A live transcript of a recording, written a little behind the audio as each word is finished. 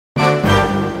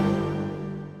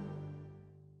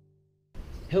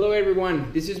Hello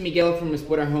everyone, this is Miguel from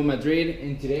Spotahome Madrid,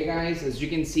 and today guys, as you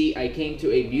can see, I came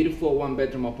to a beautiful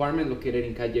one-bedroom apartment located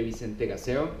in Calle Vicente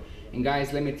Gaseo. And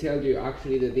guys, let me tell you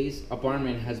actually that this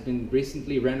apartment has been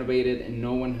recently renovated and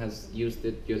no one has used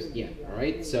it just yet,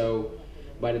 alright? So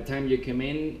by the time you come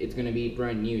in, it's gonna be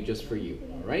brand new just for you,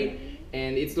 alright?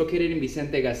 And it's located in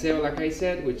Vicente Gaseo, like I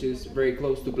said, which is very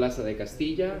close to Plaza de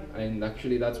Castilla, and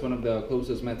actually that's one of the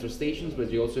closest metro stations,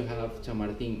 but you also have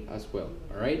Chamartín as well,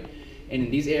 alright? And in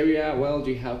this area, well,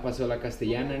 you have Paseo La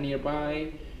Castellana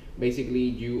nearby. Basically,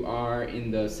 you are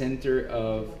in the center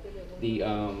of the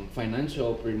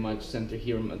financial, pretty much, center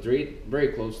here in Madrid, very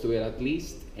close to it at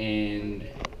least. And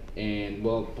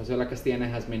well, Paseo La Castellana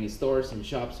has many stores and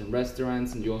shops and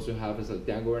restaurants, and you also have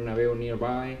Santiago Bernabeu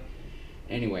nearby.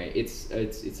 Anyway, it's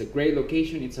a great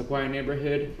location. It's a quiet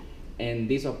neighborhood, and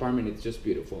this apartment is just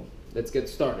beautiful. Let's get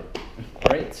started.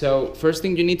 All right, so first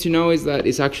thing you need to know is that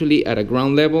it's actually at a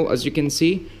ground level, as you can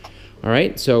see. All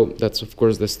right, so that's of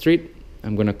course the street.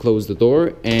 I'm gonna close the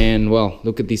door, and well,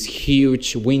 look at these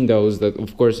huge windows that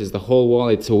of course is the whole wall.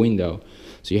 It's a window,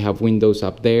 so you have windows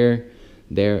up there,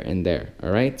 there, and there.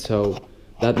 All right, so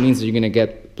that means that you're gonna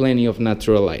get plenty of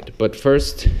natural light. But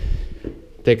first,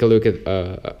 take a look at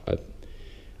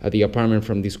the apartment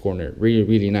from this corner.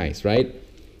 Really nice, right?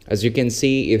 As you can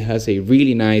see, it has a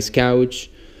really nice couch.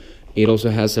 It also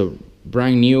has a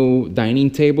brand new dining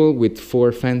table with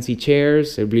 4 fancy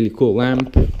chairs, a really cool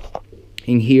lamp.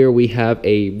 In here we have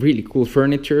a really cool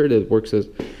furniture that works as,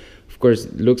 of course,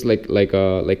 it looks like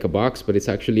a box, but it's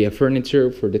actually a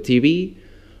furniture for the TV.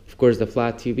 Of course, the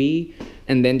flat TV.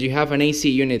 And then you have an AC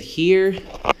unit here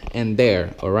and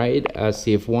there, all right? As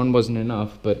if one wasn't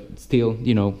enough, but still,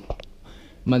 you know,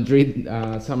 Madrid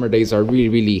summer days are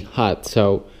really hot,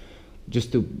 so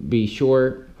just to be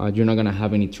sure you're not gonna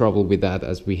have any trouble with that,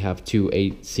 as we have 2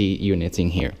 AC units in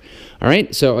here. All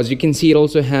right, so as you can see, it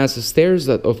also has stairs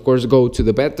that of course go to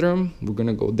the bedroom. We're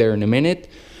gonna go there in a minute,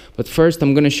 but first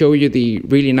I'm gonna show you the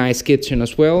really nice kitchen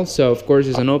as well. So of course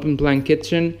it's an open plan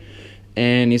kitchen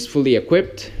and it's fully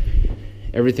equipped.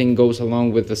 Everything goes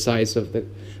along with the size of the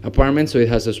apartment, so it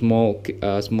has a small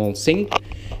sink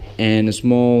and a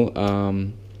small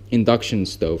induction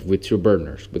stove with 2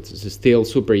 burners, which is still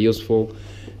super useful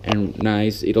and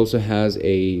nice. It also has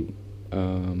a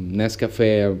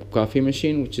Nescafe coffee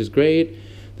machine, which is great.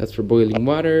 That's for boiling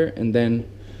water. And then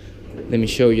let me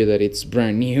show you that it's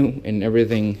brand new and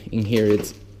everything in here.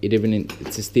 It's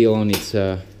still on its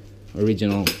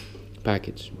original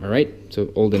package. All right.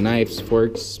 So all the knives,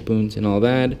 forks, spoons, and all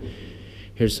that.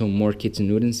 Here's some more kitchen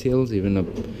utensils, even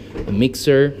a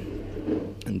mixer.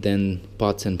 And then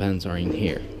pots and pans are in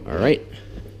here. All right,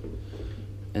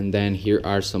 and then here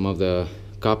are some of the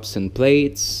cups and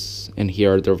plates, and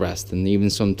here are the rest, and even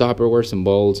some Tupperwares and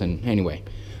bowls. And anyway,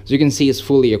 as you can see, it's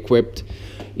fully equipped.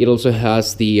 It also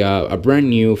has the a brand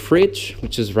new fridge,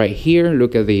 which is right here.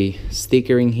 Look at the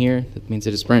sticker in here, that means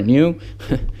it is brand new.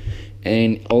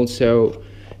 And also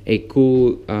a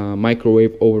cool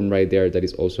microwave oven right there, that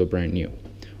is also brand new.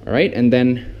 All right, and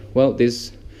then, well,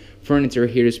 this furniture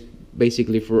here is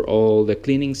basically for all the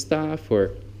cleaning stuff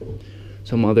or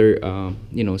some other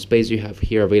space you have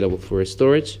here available for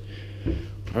storage.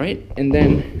 All right, and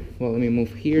then, well, let me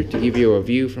move here to give you a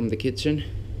view from the kitchen,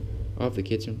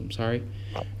 I'm sorry.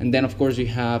 And then of course you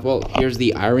have, well, here's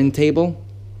the iron table,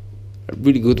 a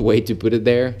really good way to put it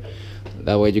there,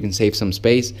 that way you can save some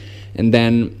space. And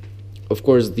then of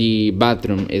course the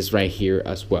bathroom is right here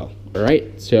as well. All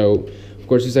right, so of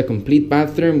course it's a complete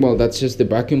bathroom. Well, that's just the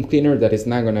vacuum cleaner that is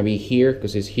not gonna be here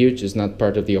because it's huge. It's not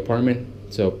part of the apartment,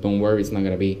 so don't worry, it's not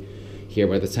gonna be here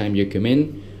by the time you come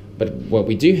in. But what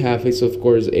we do have is of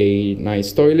course a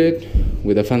nice toilet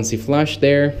with a fancy flush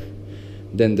there,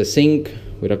 then the sink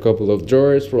with a couple of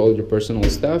drawers for all your personal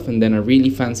stuff, and then a really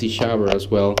fancy shower as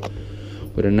well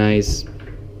with a nice,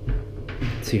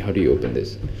 let's see, how do you open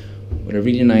this, with a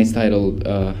really nice tiled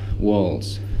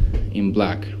walls in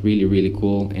black, really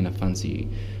cool, and a fancy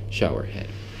shower head.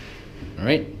 All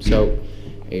right, so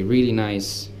a really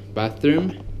nice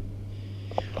bathroom.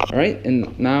 All right,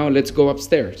 and now let's go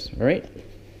upstairs. All right,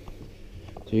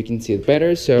 so you can see it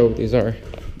better. So these are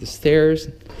the stairs,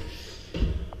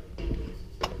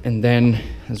 and then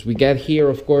as we get here,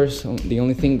 of course, the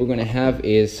only thing we're gonna have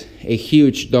is a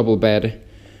huge double bed,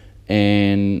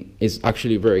 and it's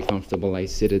actually very comfortable. I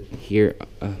sit here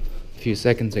a few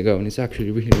seconds ago, and it's actually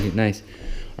really nice.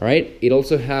 All right, it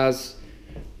also has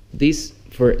this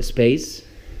for space,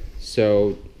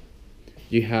 so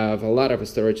you have a lot of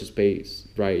storage space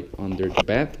right under the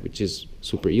bed, which is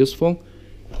super useful.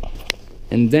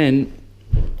 And then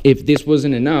if this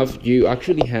wasn't enough, you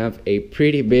actually have a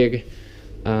pretty big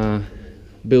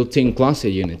built-in closet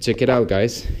unit. Check it out,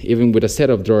 guys. Even with a set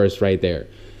of drawers right there.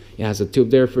 It has a tube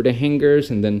there for the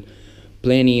hangers, and then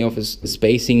plenty of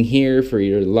spacing here for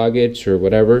your luggage or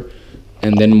whatever,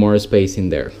 and then more space in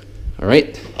there. All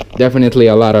right, definitely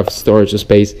a lot of storage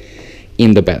space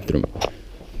in the bedroom.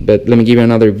 But let me give you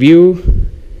another view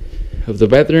of the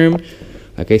bedroom.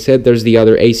 Like I said, there's the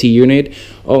other AC unit.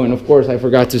 Oh, and of course I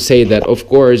forgot to say that of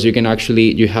course you can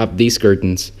actually, you have these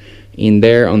curtains in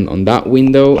there on that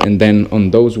window, and then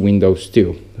on those windows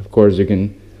too. Of course you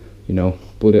can, you know,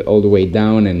 put it all the way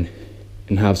down and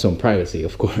have some privacy,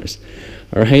 of course.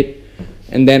 All right,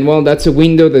 and then, well, that's a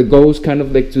window that goes kind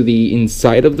of like to the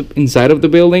inside of the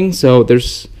building, so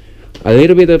there's a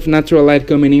little bit of natural light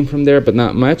coming in from there, but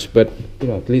not much. But you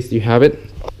know, at least you have it.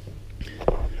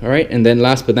 All right, and then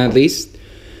last but not least,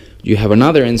 you have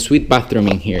another ensuite bathroom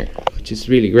in here, which is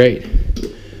really great.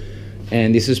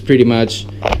 And this is pretty much,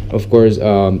 of course,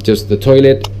 just the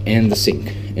toilet and the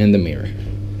sink and the mirror,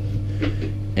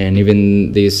 and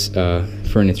even this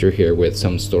furniture here with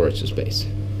some storage space.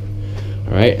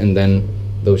 All right, and then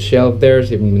those shelves there,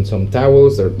 even some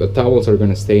towels. The towels are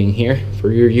gonna stay in here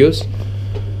for your use,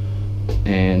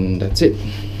 and that's it.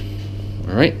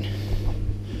 All right,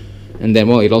 and then,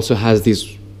 well, it also has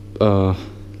this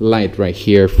light right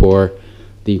here for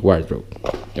the wardrobe.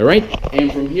 All right,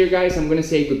 and from here, guys, I'm gonna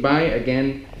say goodbye.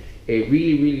 Again, a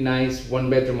really nice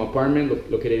one-bedroom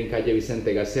apartment located in Calle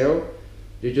Vicente Gaseo.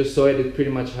 You just saw it. It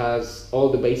pretty much has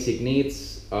all the basic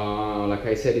needs. Like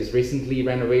I said, it's recently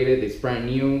renovated. It's brand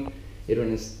new. It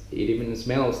even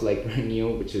smells like brand new,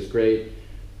 which is great.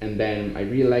 And then I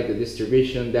really like the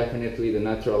distribution. Definitely the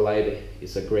natural light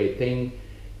is a great thing,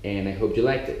 and I hope you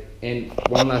liked it. And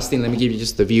one last thing, let me give you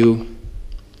just the view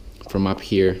from up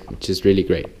here, which is really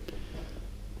great.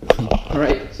 All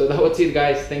right, so that was it,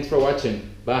 guys. Thanks for watching.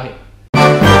 Bye.